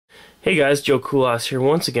Hey guys, Joe Kulas here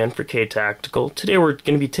once again for K-Tactical. Today we're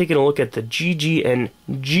going to be taking a look at the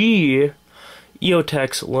GG&G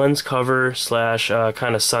Eotech lens cover slash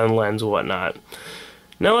kind of sun lens whatnot.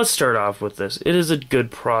 Now let's start off with this. It is a good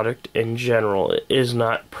product in general. It is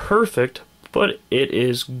not perfect, but it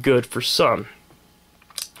is good for some.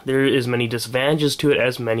 There is many disadvantages to it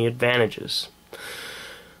as many advantages.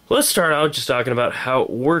 Let's start out just talking about how it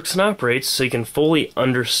works and operates so you can fully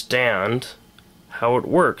understand how it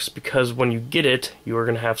works, because when you get it, you are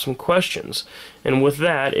going to have some questions. And with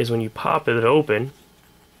that is when you pop it open,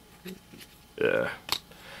 you're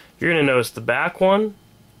going to notice the back one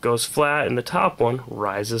goes flat and the top one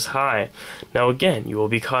rises high. Now again, you will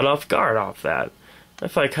be caught off guard off that.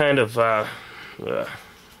 If I kind of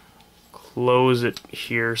close it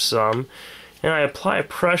here some, and I apply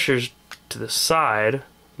pressures to the side,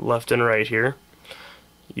 left and right here,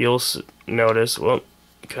 you'll notice, well,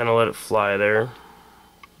 kind of let it fly there.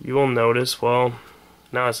 You will notice, well,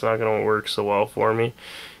 now it's not going to work so well for me.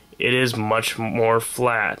 It is much more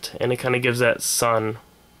flat, and it kind of gives that sun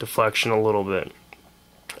deflection a little bit.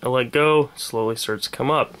 I let go, it slowly starts to come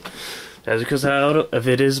up. That's because of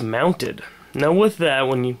it is mounted. Now with that,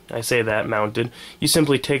 when I say that mounted, you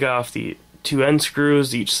simply take off the two end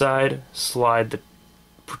screws each side, slide the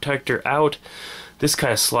protector out. This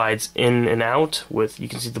kind of slides in and out with, you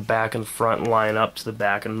can see the back and the front line up to the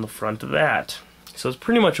back and the front of that. So it's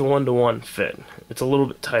pretty much a one-to-one fit. It's a little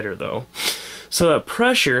bit tighter though. So that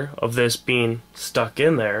pressure of this being stuck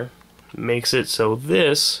in there makes it so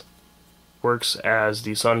this works as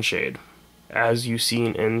the sunshade, as you've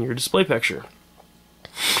seen in your display picture.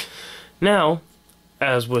 Now,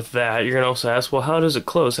 as with that, you're going to also ask, well, how does it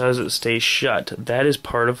close? How does it stay shut? That is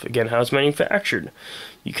part of, again, how it's manufactured.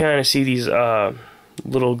 You kind of see these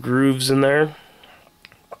little grooves in there.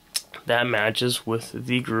 That matches with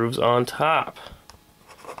the grooves on top.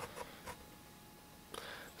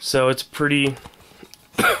 So it's pretty,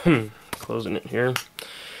 closing it here,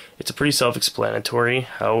 it's a pretty self-explanatory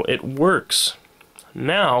how it works.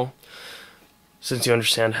 Now, since you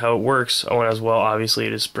understand how it works, oh, and as well, obviously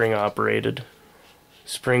it is spring operated.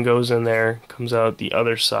 Spring goes in there, comes out the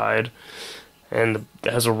other side, and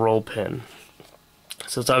it has a roll pin.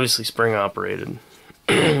 So it's obviously spring operated.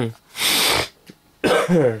 Sorry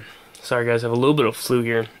guys, I have a little bit of flu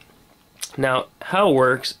here. Now, how it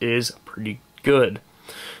works is pretty good.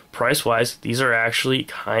 Price-wise, these are actually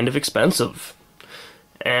kind of expensive.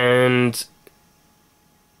 And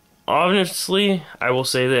honestly, I will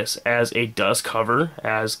say this, as a dust cover,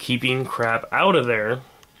 as keeping crap out of there,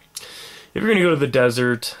 if you're going to go to the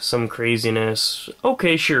desert, some craziness,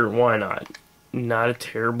 okay, sure, why not? Not a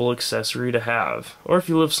terrible accessory to have. Or if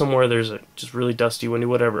you live somewhere there's just really dusty, windy,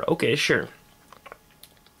 whatever, okay, sure.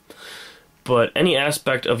 But any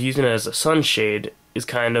aspect of using it as a sunshade is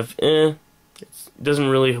kind of, It doesn't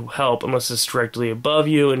really help unless it's directly above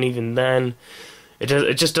you, and even then,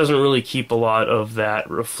 it just doesn't really keep a lot of that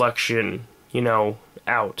reflection,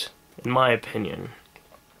 out, in my opinion.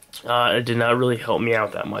 It did not really help me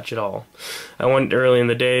out that much at all. I went early in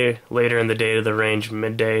the day, later in the day to the range,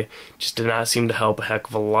 midday, just did not seem to help a heck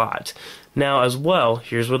of a lot. Now, as well,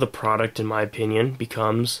 here's where the product, in my opinion,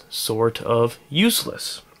 becomes sort of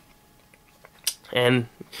useless. And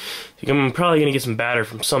I'm probably going to get some batter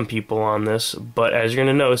from some people on this, but as you're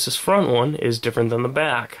going to notice, this front one is different than the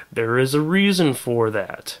back. There is a reason for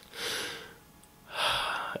that.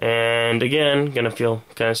 And again, going to feel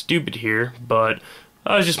kind of stupid here, but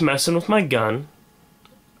I was just messing with my gun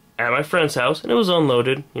at my friend's house, and it was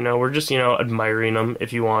unloaded. We're just, admiring them,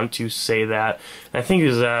 if you want to say that. And I think he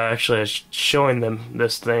was actually showing them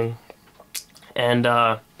this thing. And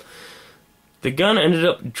the gun ended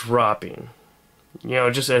up dropping.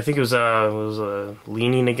 I think it was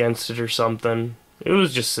leaning against it or something. It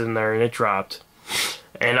was just sitting there and it dropped.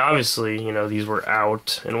 And obviously, these were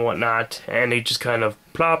out and whatnot, and they just kind of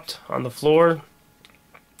plopped on the floor.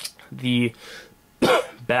 The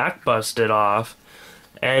back busted off,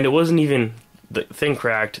 and it wasn't even the thing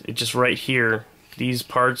cracked. It just right here, these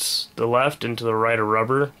parts, the left and to the right are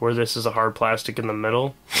rubber, where this is a hard plastic in the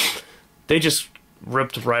middle. They just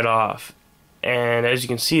ripped right off. And as you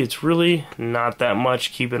can see, it's really not that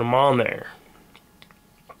much keeping them on there.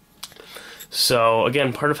 So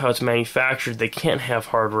again, part of how it's manufactured, they can't have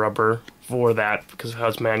hard rubber for that because of how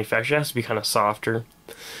it's manufactured. It has to be kind of softer.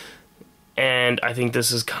 And I think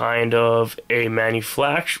this is kind of a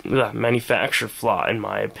manufacturer flaw, in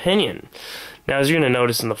my opinion. Now, as you're going to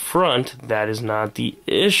notice in the front, that is not the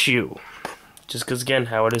issue. Just because, again,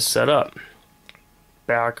 how it is set up.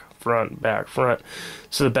 Back, front, back, front.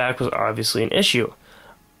 So the back was obviously an issue.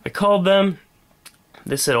 I called them.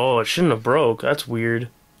 They said, oh, it shouldn't have broke. That's weird.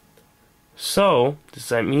 So they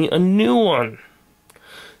sent me a new one.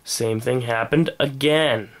 Same thing happened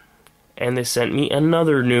again, and they sent me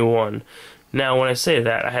another new one. Now when I say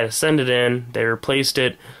that, I had to send it in, they replaced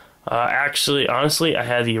it. Actually, honestly, I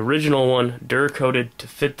had the original one Duracoated to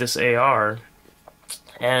fit this AR,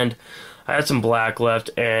 and I had some black left,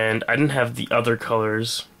 and I didn't have the other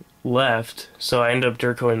colors left, so I ended up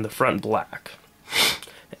Duracoating the front black.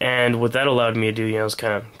 And what that allowed me to do, is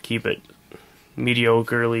kind of keep it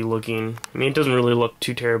mediocrely looking. I mean, it doesn't really look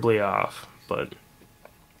too terribly off, but...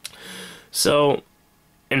 So,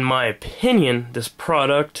 in my opinion, this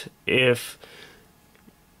product, if...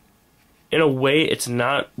 in a way, it's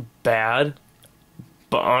not bad,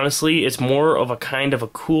 but honestly, it's more of a kind of a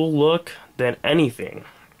cool look than anything.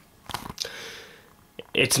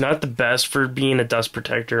 It's not the best for being a dust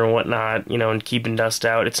protector and whatnot, and keeping dust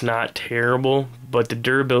out. It's not terrible, but the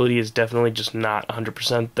durability is definitely just not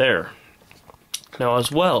 100% there. Now,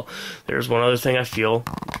 as well, there's one other thing I feel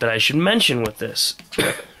that I should mention with this.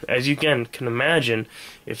 As you can imagine,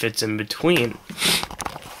 if it's in between.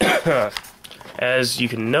 As you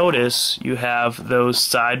can notice, you have those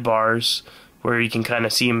sidebars where you can kind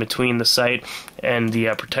of see in between the sight and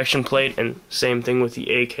the protection plate, and same thing with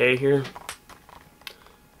the AK here.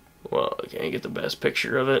 Well, I can't get the best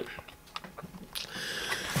picture of it.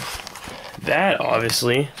 That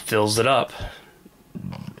obviously fills it up.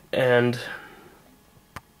 And,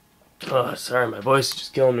 oh, sorry, my voice is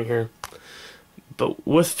just killing me here. But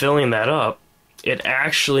with filling that up, it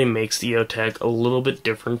actually makes the Eotech a little bit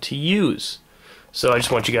different to use. So I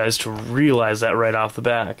just want you guys to realize that right off the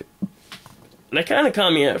bat. And it kind of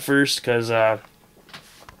caught me at first because, let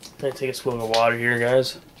me take a swig of water here,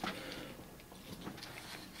 guys.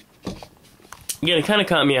 Again, it kind of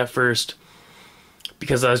caught me at first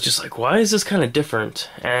because I was just like, why is this kind of different?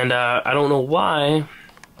 And I don't know why,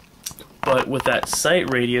 but with that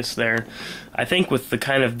sight radius there, I think with the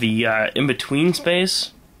kind of the in-between space,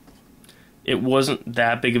 it wasn't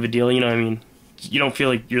that big of a deal, what I mean? You don't feel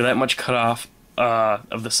like you're that much cut off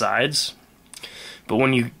of the sides. But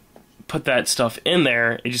when you put that stuff in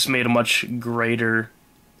there, it just made a much greater...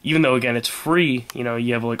 Even though, again, it's free, you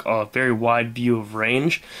have like a very wide view of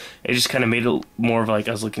range, it just kind of made it more of like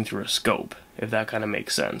I was looking through a scope, if that kind of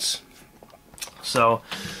makes sense. So,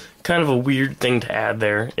 kind of a weird thing to add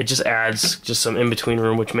there. It just adds just some in-between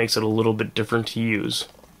room, which makes it a little bit different to use.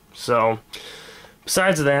 So,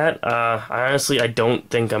 besides that, I don't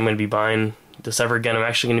think I'm going to be buying this ever again. I'm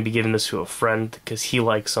actually going to be giving this to a friend, because he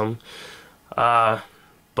likes them. But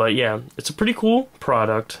yeah, it's a pretty cool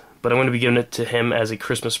product. But I'm going to be giving it to him as a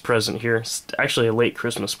Christmas present here. It's actually a late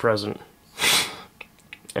Christmas present.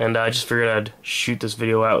 And I just figured I'd shoot this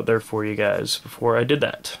video out there for you guys before I did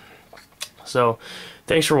that. So,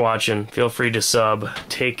 thanks for watching. Feel free to sub.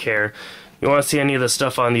 Take care. You want to see any of the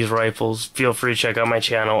stuff on these rifles, feel free to check out my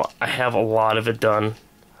channel. I have a lot of it done,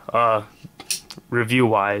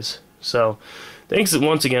 review-wise. So, thanks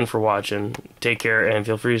once again for watching. Take care, and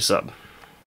feel free to sub.